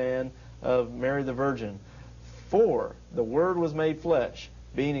also man of Mary the Virgin. For the Word was made flesh.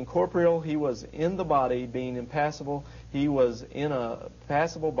 Being incorporeal, he was in the body. Being impassible, he was in a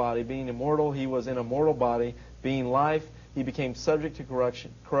passible body. Being immortal, he was in a mortal body. Being life, he became subject to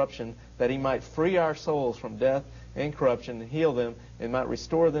corruption, that he might free our souls from death and corruption, and heal them, and might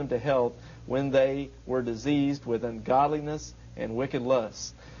restore them to health when they were diseased with ungodliness and wicked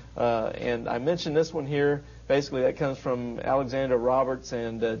lusts. And I mentioned this one here. Basically, that comes from Alexander Roberts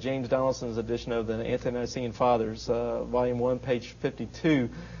and James Donaldson's edition of the Ante-Nicene Fathers, Volume 1, page 52.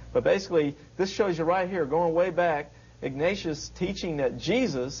 But basically, this shows you right here, going way back, Ignatius teaching that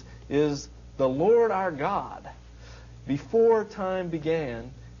Jesus is the Lord our God before time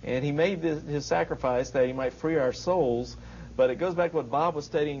began, and he made his sacrifice that he might free our souls. But it goes back to what Bob was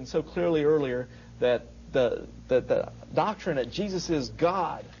stating so clearly earlier, that the doctrine that Jesus is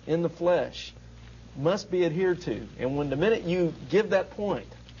God in the flesh must be adhered to. And when the minute you give that point,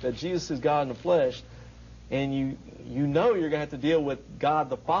 that Jesus is God in the flesh, and you know you're going to have to deal with God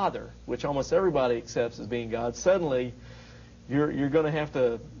the Father, which almost everybody accepts as being God, suddenly you're going to have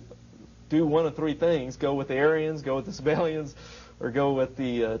to do one of three things: go with the Arians, go with the Sabellians, or go with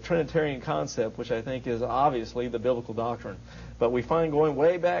the Trinitarian concept, which I think is obviously the biblical doctrine. But we find, going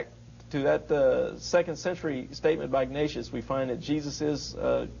way back to that 2nd century statement by Ignatius, we find that Jesus is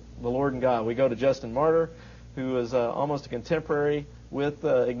the Lord and God. We go to Justin Martyr, who is almost a contemporary with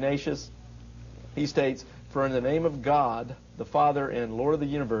Ignatius. He states, "For in the name of God, the Father and Lord of the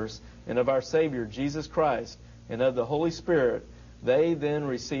universe, and of our Savior, Jesus Christ, and of the Holy Spirit, they then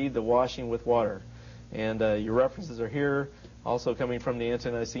received the washing with water." And your references are here, also coming from the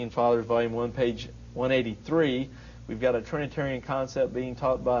Ante-Nicene Fathers, Volume 1, page 183. We've got a Trinitarian concept being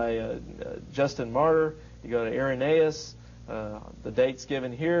taught by Justin Martyr. You go to Irenaeus, the dates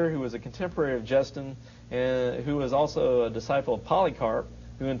given here, who was a contemporary of Justin, and who was also a disciple of Polycarp,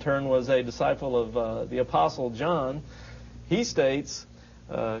 who in turn was a disciple of the Apostle John. He states,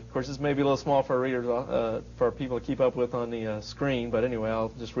 of course this may be a little small for readers, for people to keep up with on the screen, but anyway,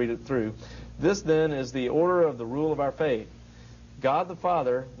 I'll just read it through. "This then is the order of the rule of our faith. God the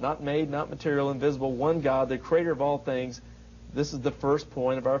Father, not made, not material, invisible, one God, the creator of all things." This is the first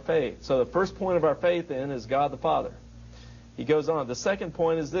point of our faith. So the first point of our faith then is God the Father. He goes on. The second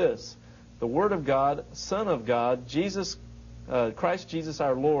point is this: the Word of God, Son of God, Jesus, Christ Jesus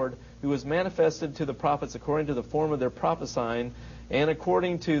our Lord, who was manifested to the prophets according to the form of their prophesying, and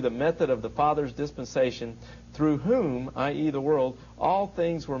according to the method of the Father's dispensation, through whom, i.e. the world, all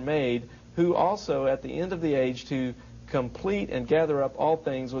things were made, who also at the end of the age to complete and gather up all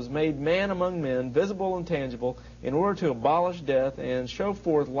things, was made man among men, visible and tangible, in order to abolish death and show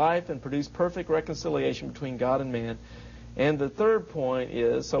forth life and produce perfect reconciliation between God and man. And the third point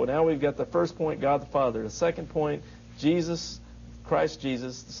is, so now we've got the first point, God the Father. The second point, Jesus, Christ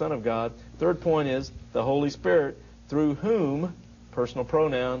Jesus, the Son of God. Third point is the Holy Spirit, through whom, personal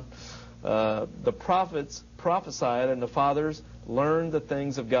pronoun, the prophets prophesied and the fathers learned the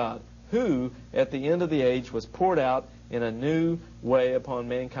things of God, who at the end of the age was poured out in a new way upon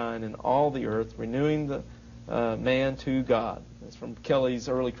mankind in all the earth, renewing the man to God. That's from Kelly's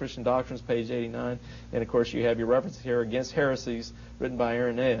Early Christian Doctrines, page 89. And, of course, you have your reference here, Against Heresies, written by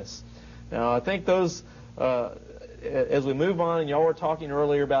Irenaeus. Now, I think those, as we move on, and y'all were talking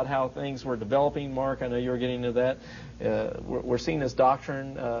earlier about how things were developing, Mark, I know you were getting into that. We're seeing this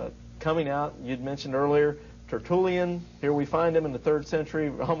doctrine coming out. You'd mentioned earlier, Tertullian. Here we find him in the 3rd century,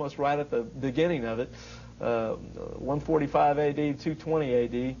 almost right at the beginning of it. 145 AD, 220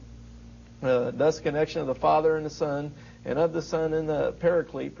 AD. Thus, connection of the Father and the Son, and of the Son and the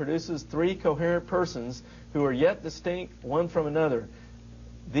Paraclete, produces three coherent persons who are yet distinct one from another.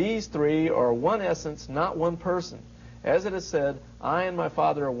 These three are one essence, not one person. As it is said, I and my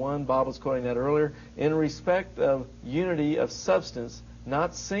Father are one, Bob was quoting that earlier, in respect of unity of substance,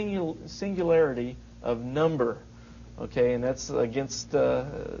 not singularity of number. Okay, and that's against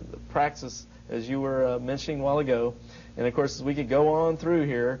praxis, as you were mentioning a while ago. And, of course, as we could go on through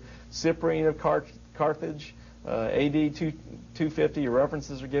here, Cyprian of Carthage, AD 250, your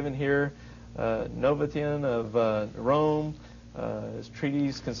references are given here. Novatian of Rome, his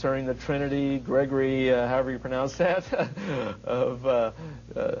treatise concerning the Trinity. Gregory, however you pronounce that, of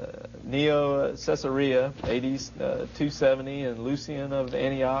Neo-Caesarea, AD 270, and Lucian of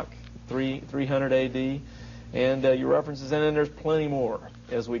Antioch, 300 AD. And your references, and then there's plenty more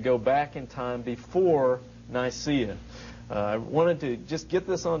as we go back in time before Nicaea. I wanted to just get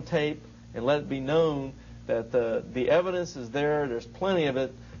this on tape and let it be known that the evidence is there. There's plenty of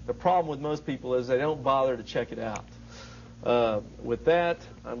it. The problem with most people is they don't bother to check it out. With that,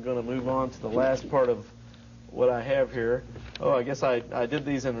 I'm going to move on to the last part of what I have here. Oh, I guess I did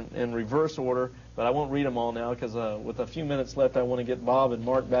these in reverse order, but I won't read them all now because with a few minutes left, I want to get Bob and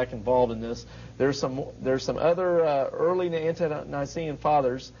Mark back involved in this. There's some other early ante-Nicene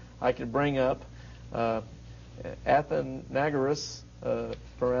fathers I could bring up. Athenagoras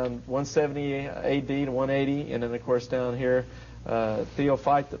from around 170 AD to 180, and then of course down here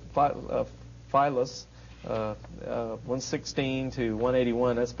Theophilus 116 to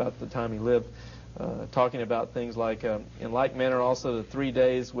 181. That's about the time he lived. Talking about things like, in like manner also the 3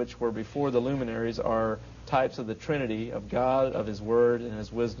 days which were before the luminaries are types of the Trinity, of God, of His Word, and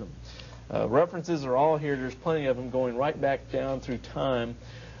His wisdom. References are all here. There's plenty of them going right back down through time,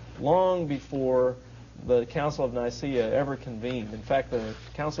 long before the Council of Nicaea ever convened. In fact, the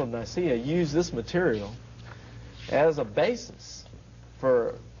Council of Nicaea used this material as a basis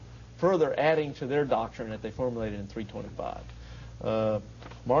for further adding to their doctrine that they formulated in 325.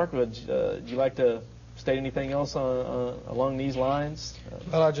 Mark, would you like to state anything else along these lines?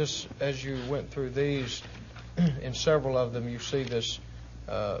 Well, I just, as you went through these, in several of them you see this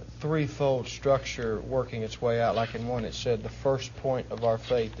threefold structure working its way out. Like in one it said the first point of our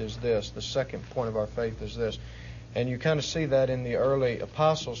faith is this, the second point of our faith is this. And you kind of see that in the early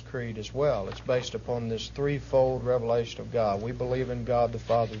Apostles' Creed as well. It's based upon this threefold revelation of God. We believe in God the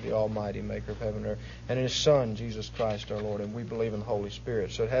Father, the Almighty, maker of heaven and earth, and in His Son, Jesus Christ our Lord, and we believe in the Holy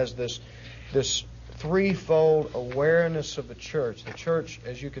Spirit. So it has this threefold awareness of the church. The church,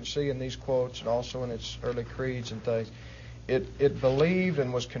 as you can see in these quotes and also in its early creeds and things, it believed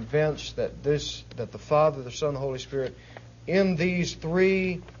and was convinced that the Father, the Son, and the Holy Spirit, in these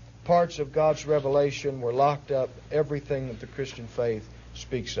three parts of God's revelation were locked up everything that the Christian faith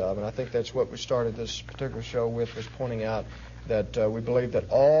speaks of. And I think that's what we started this particular show with, was pointing out that we believe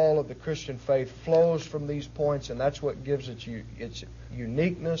that all of the Christian faith flows from these points, and that's what gives it its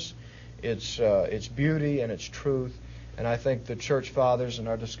uniqueness, its beauty, and its truth. And I think the church fathers and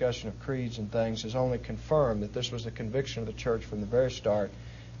our discussion of creeds and things has only confirmed that this was the conviction of the church from the very start.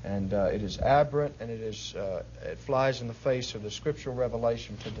 And it is aberrant, and it flies in the face of the scriptural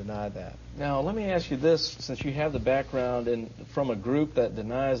revelation to deny that. Now, let me ask you this, since you have the background from a group that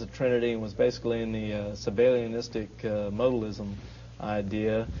denies the Trinity and was basically in the Sabellianistic modalism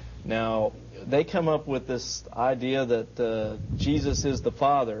idea. Now, they come up with this idea that Jesus is the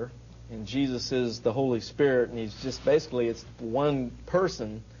Father and Jesus is the Holy Spirit, and He's just basically, it's one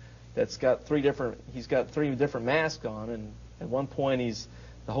person that's got three different masks on, and at one point He's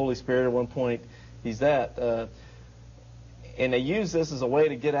the Holy Spirit, at one point He's that. and they use this as a way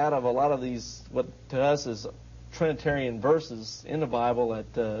to get out of a lot of these, what to us is Trinitarian verses in the Bible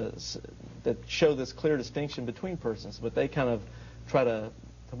that show this clear distinction between persons, but they kind of try to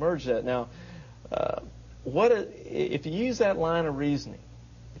merge that. Now, if you use that line of reasoning,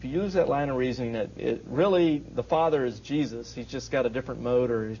 that it really, the Father is Jesus, he's just got a different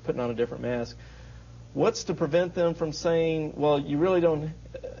mode or he's putting on a different mask, what's to prevent them from saying, well, you really don't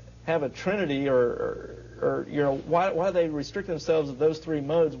have a Trinity, or why do they restrict themselves to those three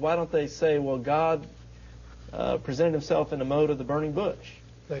modes? Why don't they say, well, God presented himself in the mode of the burning bush?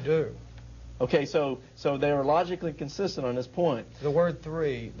 They do. Okay, so they are logically consistent on this point. The word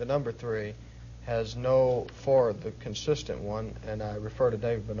three, the number three, has no, for the consistent one, and I refer to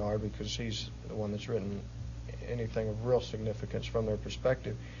David Bernard because he's the one that's written anything of real significance from their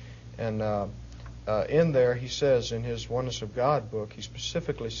perspective. And in there, he says in his Oneness of God book, he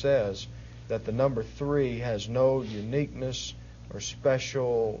specifically says that the number three has no uniqueness or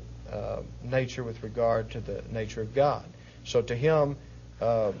special nature with regard to the nature of God. So to him,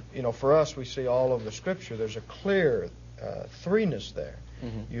 for us, we see all over the Scripture, there's a clear threeness there.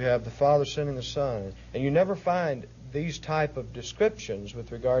 Mm-hmm. You have the Father sending the Son, and you never find these type of descriptions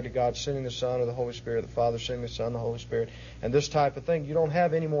with regard to God sending the Son or the Holy Spirit, the Father sending the Son, the Holy Spirit, and this type of thing. You don't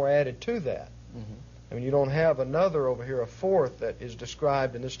have any more added to that. Mm-hmm. I mean, you don't have another over here, a fourth, that is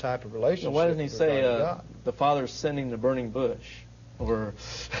described in this type of relationship. So why doesn't he say the Father's sending the burning bush? Or,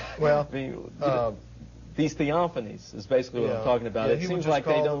 well, these theophanies is basically what I'm talking about. Yeah, it seems like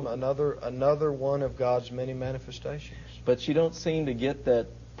they don't. Another one of God's many manifestations. But you don't seem to get that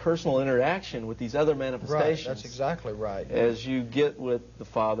personal interaction with these other manifestations. Right, that's exactly right. As you get with the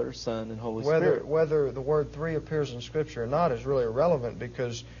Father, Son, and Holy Spirit. Whether the word three appears in Scripture or not is really irrelevant,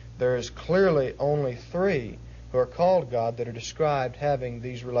 because there is clearly only three who are called God that are described having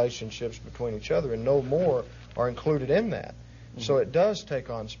these relationships between each other, and no more are included in that. Mm-hmm. So it does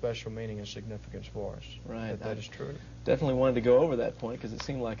take on special meaning and significance for us. Right. That is true. Definitely wanted to go over that point because it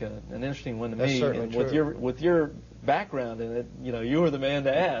seemed like an interesting one to That's me. Certainly and true. with your background in it, you were the man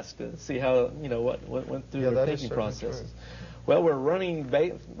to ask to see how what went through their thinking processes. True. Well, we're running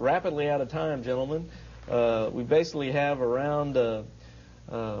rapidly out of time, gentlemen. We basically have around a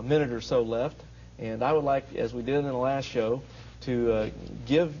minute or so left, and I would like, as we did in the last show, to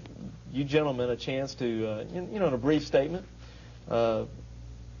give you gentlemen a chance to, in a brief statement,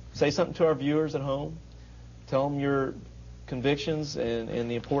 say something to our viewers at home. Tell them your convictions and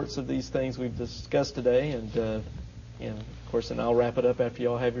the importance of these things we've discussed today, and of course, then I'll wrap it up after you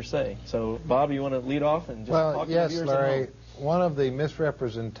all have your say. So, Bob, you want to lead off and just talk to the viewers at home? Larry. One of the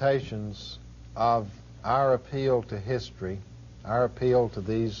misrepresentations of our appeal to history, our appeal to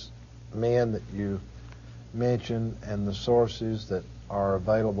these men that you mentioned, and the sources that are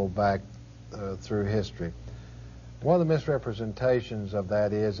available back through history. One of the misrepresentations of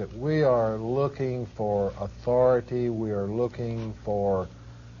that is that we are looking for authority, we are looking for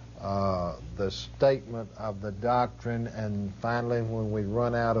the statement of the doctrine, and finally when we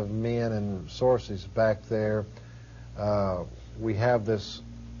run out of men and sources back there, we have this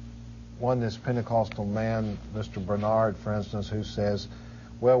Pentecostal man, Mr. Bernard, for instance, who says,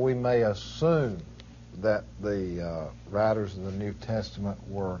 well, we may assume that the writers of the New Testament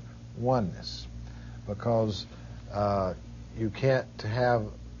were oneness, because you can't have,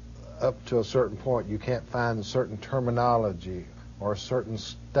 up to a certain point, you can't find a certain terminology or a certain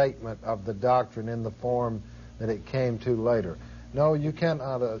statement of the doctrine in the form that it came to later. No, you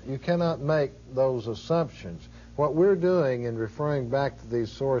cannot make those assumptions. What we're doing in referring back to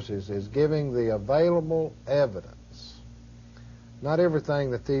these sources is giving the available evidence. Not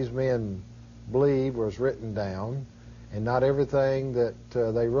everything that these men believe was written down, and not everything that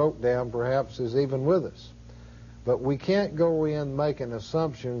they wrote down perhaps is even with us. But we can't go in making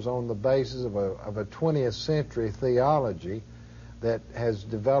assumptions on the basis of a 20th century theology that has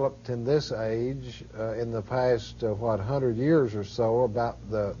developed in this age in the past, 100 years or so, about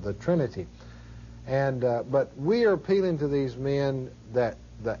the Trinity. And but we are appealing to these men that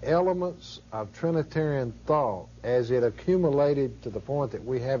the elements of Trinitarian thought, as it accumulated to the point that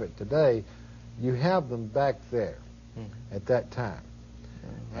we have it today, you have them back there at that time.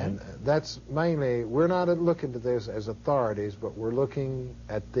 And that's mainly, we're not looking to this as authorities, but we're looking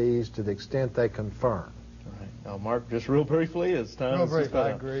at these to the extent they confirm. All right. Now, Mark, just real briefly, as time real brief,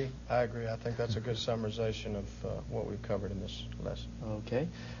 I agree. I think that's a good summarization of what we've covered in this lesson. Okay.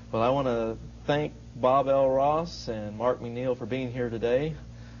 Well, I want to thank Bob L. Ross and Mark McNeil for being here today.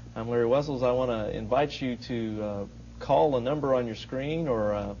 I'm Larry Wessels. I want to invite you to call a number on your screen,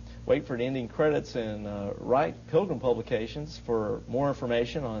 or wait for the ending credits and write Pilgrim Publications for more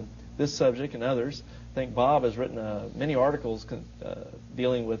information on this subject and others. think Bob has written many articles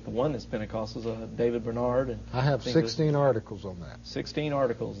dealing with the oneness Pentecostals, David Bernard. And I have 16 articles on that. 16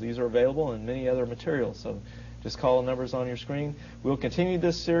 articles. These are available and many other materials. So just call the numbers on your screen. We'll continue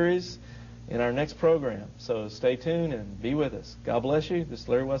this series in our next program. So stay tuned and be with us. God bless you. This is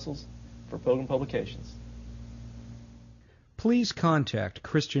Larry Wessels for Pilgrim Publications. Please contact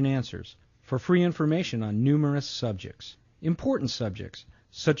Christian Answers for free information on numerous subjects, important subjects,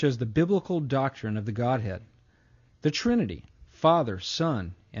 such as the biblical doctrine of the Godhead, the Trinity, Father,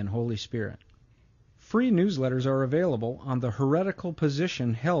 Son, and Holy Spirit. Free newsletters are available on the heretical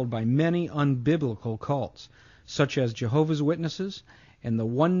position held by many unbiblical cults, such as Jehovah's Witnesses and the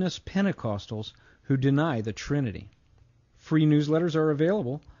Oneness Pentecostals who deny the Trinity. Free newsletters are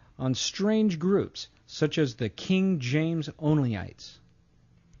available on strange groups such as the King James Onlyites.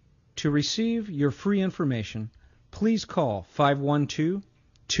 To receive your free information, please call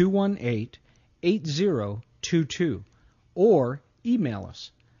 512-218-8022 or email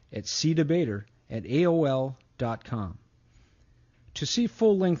us at cdebater@aol.com. To see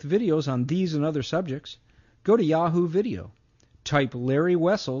full-length videos on these and other subjects, go to Yahoo Video, type Larry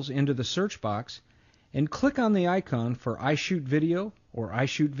Wessels into the search box, and click on the icon for iShoot Video or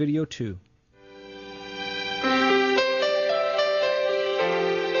iShoot Video 2.